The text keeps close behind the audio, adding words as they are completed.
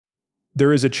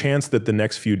There is a chance that the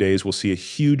next few days will see a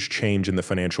huge change in the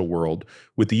financial world,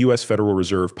 with the US Federal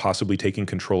Reserve possibly taking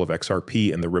control of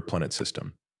XRP and the Ripple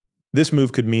system. This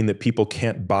move could mean that people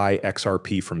can't buy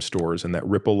XRP from stores and that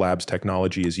Ripple Labs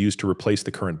technology is used to replace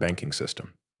the current banking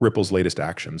system. Ripple's latest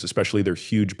actions, especially their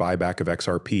huge buyback of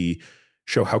XRP,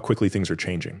 show how quickly things are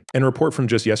changing. And a report from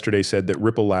just yesterday said that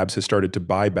Ripple Labs has started to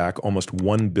buy back almost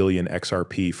 1 billion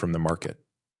XRP from the market.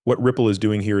 What Ripple is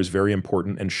doing here is very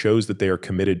important and shows that they are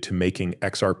committed to making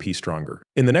XRP stronger.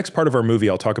 In the next part of our movie,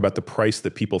 I'll talk about the price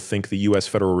that people think the US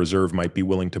Federal Reserve might be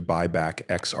willing to buy back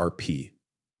XRP.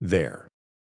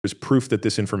 There's proof that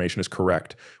this information is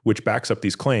correct, which backs up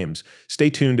these claims. Stay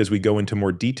tuned as we go into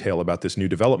more detail about this new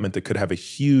development that could have a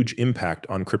huge impact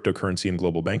on cryptocurrency and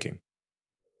global banking.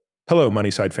 Hello,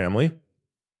 Moneyside family.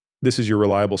 This is your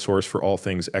reliable source for all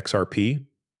things XRP.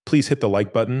 Please hit the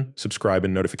like button, subscribe,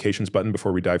 and notifications button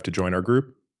before we dive to join our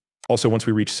group. Also, once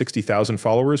we reach 60,000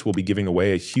 followers, we'll be giving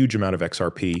away a huge amount of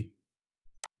XRP.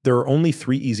 There are only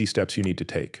 3 easy steps you need to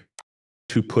take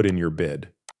to put in your bid.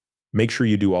 Make sure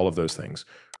you do all of those things.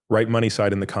 Write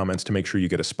Moneyside in the comments to make sure you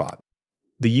get a spot.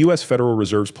 The US Federal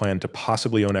Reserve's plan to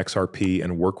possibly own XRP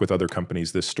and work with other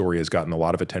companies, this story has gotten a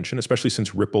lot of attention, especially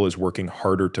since Ripple is working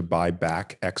harder to buy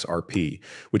back XRP,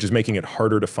 which is making it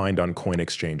harder to find on coin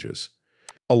exchanges.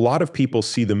 A lot of people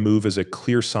see the move as a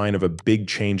clear sign of a big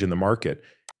change in the market.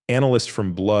 Analysts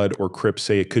from Blood or Crypt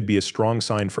say it could be a strong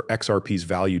sign for XRP's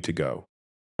value to go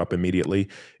up immediately.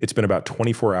 It's been about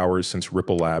 24 hours since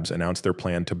Ripple Labs announced their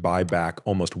plan to buy back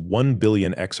almost 1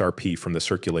 billion XRP from the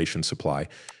circulation supply.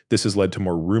 This has led to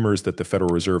more rumors that the Federal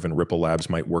Reserve and Ripple Labs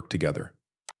might work together.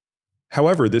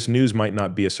 However, this news might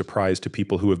not be a surprise to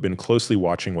people who have been closely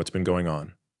watching what's been going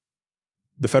on.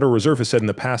 The Federal Reserve has said in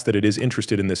the past that it is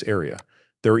interested in this area.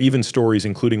 There are even stories,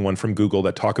 including one from Google,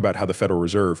 that talk about how the Federal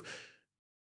Reserve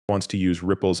wants to use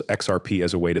Ripple's XRP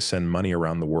as a way to send money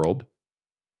around the world.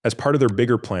 As part of their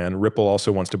bigger plan, Ripple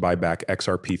also wants to buy back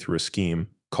XRP through a scheme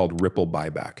called Ripple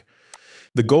Buyback.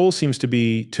 The goal seems to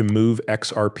be to move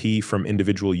XRP from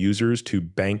individual users to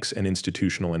banks and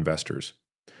institutional investors,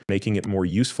 making it more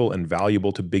useful and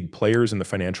valuable to big players in the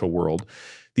financial world.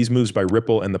 These moves by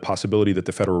Ripple and the possibility that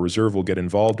the Federal Reserve will get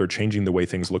involved are changing the way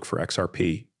things look for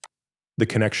XRP. The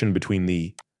connection between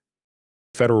the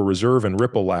Federal Reserve and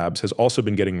Ripple Labs has also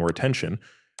been getting more attention,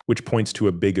 which points to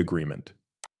a big agreement.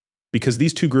 Because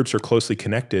these two groups are closely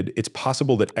connected, it's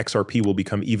possible that XRP will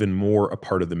become even more a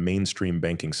part of the mainstream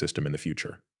banking system in the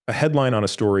future. A headline on a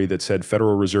story that said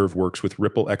Federal Reserve works with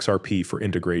Ripple XRP for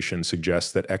integration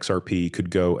suggests that XRP could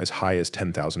go as high as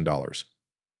 $10,000.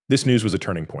 This news was a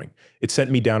turning point. It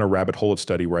sent me down a rabbit hole of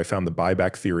study where I found the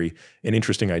buyback theory an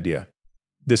interesting idea.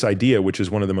 This idea, which is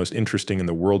one of the most interesting in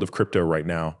the world of crypto right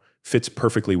now, fits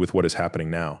perfectly with what is happening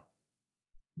now.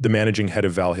 The managing head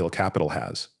of Valhill Capital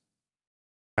has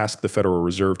asked the Federal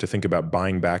Reserve to think about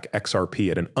buying back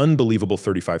XRP at an unbelievable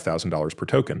 $35,000 per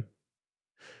token.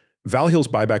 Valhill's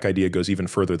buyback idea goes even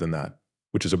further than that,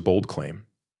 which is a bold claim.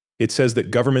 It says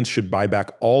that governments should buy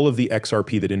back all of the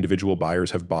XRP that individual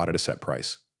buyers have bought at a set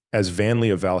price. As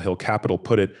Vanley of Valhill Capital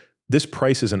put it, this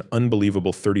price is an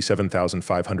unbelievable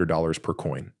 $37,500 per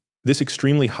coin. This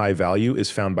extremely high value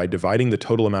is found by dividing the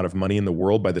total amount of money in the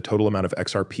world by the total amount of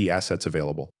XRP assets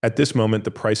available. At this moment, the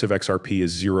price of XRP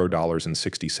is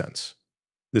 $0.60.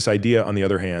 This idea, on the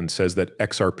other hand, says that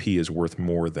XRP is worth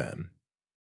more than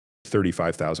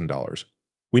 $35,000.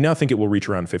 We now think it will reach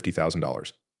around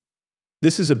 $50,000.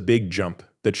 This is a big jump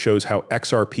that shows how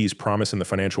XRP's promise in the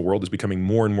financial world is becoming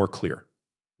more and more clear.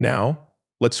 Now,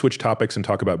 let's switch topics and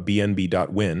talk about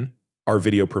BNB.win, our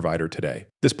video provider today.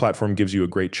 This platform gives you a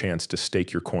great chance to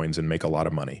stake your coins and make a lot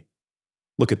of money.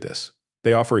 Look at this.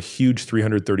 They offer a huge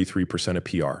 333%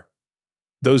 APR.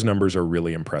 Those numbers are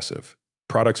really impressive.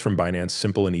 Products from Binance,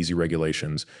 simple and easy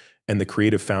regulations, and the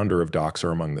creative founder of Docs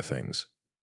are among the things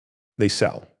they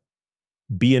sell.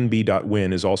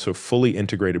 BNB.win is also fully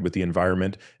integrated with the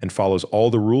environment and follows all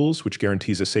the rules, which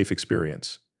guarantees a safe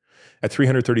experience. At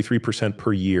 333%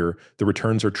 per year, the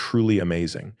returns are truly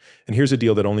amazing. And here's a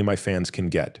deal that only my fans can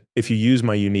get. If you use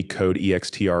my unique code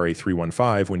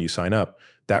EXTRA315 when you sign up,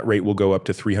 that rate will go up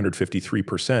to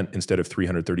 353% instead of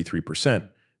 333%.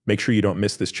 Make sure you don't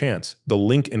miss this chance. The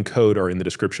link and code are in the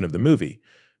description of the movie.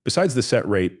 Besides the set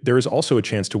rate, there is also a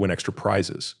chance to win extra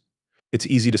prizes. It's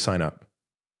easy to sign up.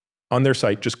 On their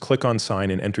site, just click on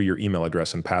sign and enter your email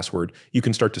address and password. You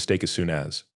can start to stake as soon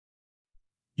as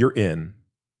you're in.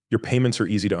 Your payments are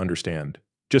easy to understand.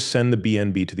 Just send the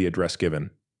BNB to the address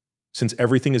given. Since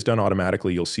everything is done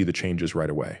automatically, you'll see the changes right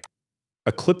away.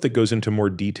 A clip that goes into more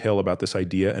detail about this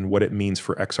idea and what it means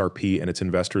for XRP and its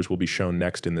investors will be shown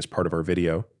next in this part of our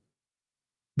video.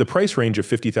 The price range of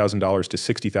 $50,000 to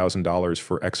 $60,000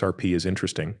 for XRP is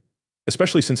interesting,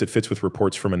 especially since it fits with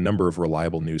reports from a number of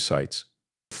reliable news sites.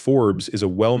 Forbes is a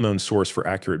well-known source for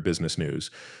accurate business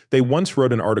news. They once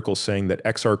wrote an article saying that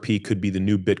XRP could be the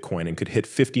new Bitcoin and could hit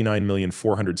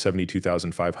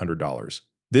 $59,472,500.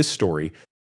 This story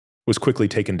was quickly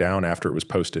taken down after it was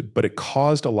posted, but it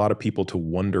caused a lot of people to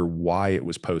wonder why it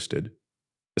was posted,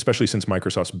 especially since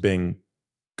Microsoft's Bing,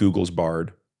 Google's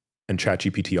Bard, and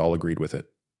ChatGPT all agreed with it.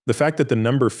 The fact that the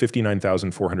number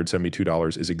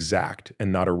 $59,472 is exact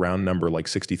and not a round number like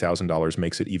 $60,000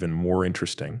 makes it even more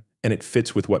interesting, and it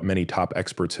fits with what many top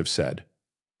experts have said.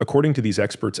 According to these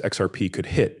experts, XRP could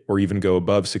hit or even go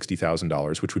above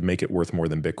 $60,000, which would make it worth more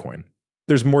than Bitcoin.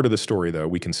 There's more to the story, though,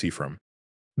 we can see from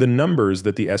the numbers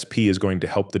that the SP is going to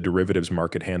help the derivatives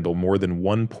market handle more than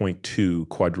 $1.2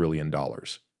 quadrillion,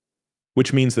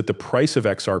 which means that the price of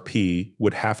XRP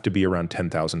would have to be around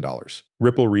 $10,000.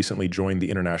 Ripple recently joined the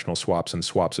International Swaps and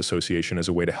Swaps Association as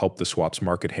a way to help the swaps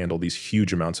market handle these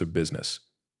huge amounts of business.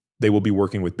 They will be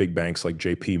working with big banks like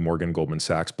JP Morgan, Goldman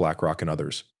Sachs, BlackRock, and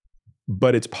others.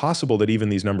 But it's possible that even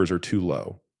these numbers are too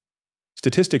low.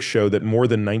 Statistics show that more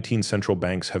than 19 central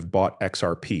banks have bought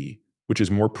XRP, which is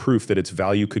more proof that its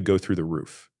value could go through the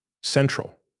roof.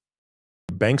 Central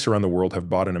banks around the world have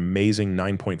bought an amazing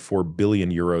 9.4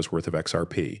 billion euros worth of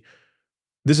XRP.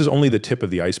 This is only the tip of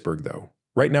the iceberg, though.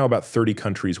 Right now, about 30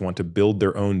 countries want to build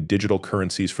their own digital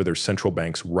currencies for their central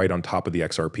banks right on top of the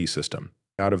XRP system.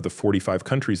 Out of the 45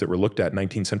 countries that were looked at,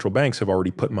 19 central banks have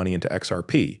already put money into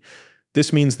XRP.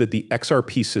 This means that the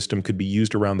XRP system could be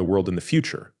used around the world in the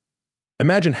future.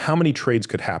 Imagine how many trades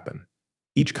could happen.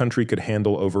 Each country could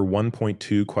handle over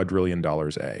 $1.2 quadrillion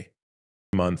a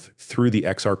month through the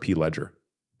XRP ledger.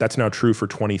 That's now true for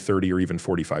 20, 30, or even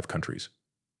 45 countries.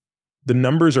 The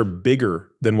numbers are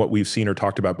bigger than what we've seen or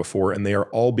talked about before, and they are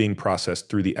all being processed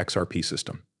through the XRP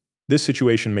system. This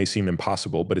situation may seem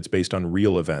impossible, but it's based on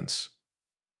real events.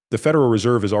 The Federal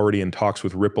Reserve is already in talks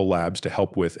with Ripple Labs to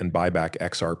help with and buy back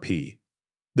XRP.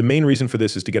 The main reason for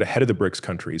this is to get ahead of the BRICS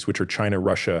countries, which are China,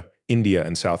 Russia, India,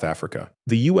 and South Africa.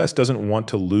 The US doesn't want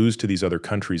to lose to these other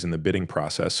countries in the bidding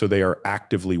process, so they are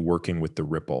actively working with the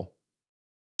Ripple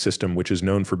system, which is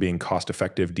known for being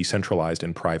cost-effective, decentralized,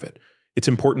 and private. It's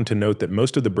important to note that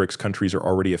most of the BRICS countries are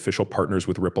already official partners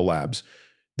with Ripple Labs.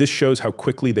 This shows how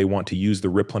quickly they want to use the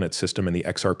RippleNet system and the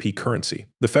XRP currency.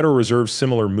 The Federal Reserve's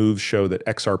similar moves show that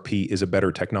XRP is a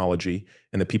better technology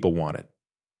and that people want it.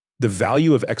 The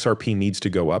value of XRP needs to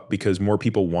go up because more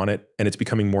people want it, and it's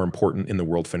becoming more important in the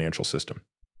world financial system.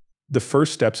 The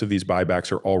first steps of these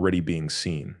buybacks are already being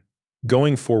seen.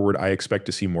 Going forward, I expect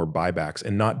to see more buybacks,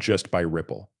 and not just by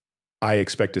Ripple. I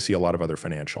expect to see a lot of other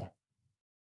financial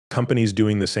companies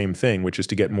doing the same thing, which is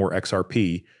to get more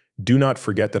XRP. Do not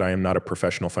forget that I am not a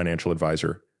professional financial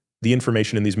advisor. The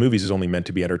information in these movies is only meant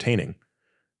to be entertaining.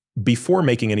 Before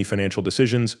making any financial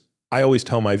decisions, I always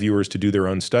tell my viewers to do their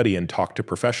own study and talk to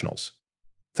professionals.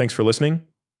 Thanks for listening.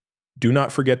 Do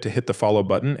not forget to hit the follow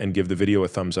button and give the video a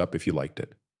thumbs up if you liked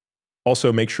it.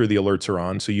 Also, make sure the alerts are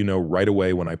on so you know right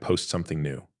away when I post something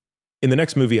new. In the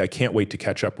next movie, I can't wait to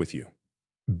catch up with you.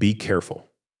 Be careful.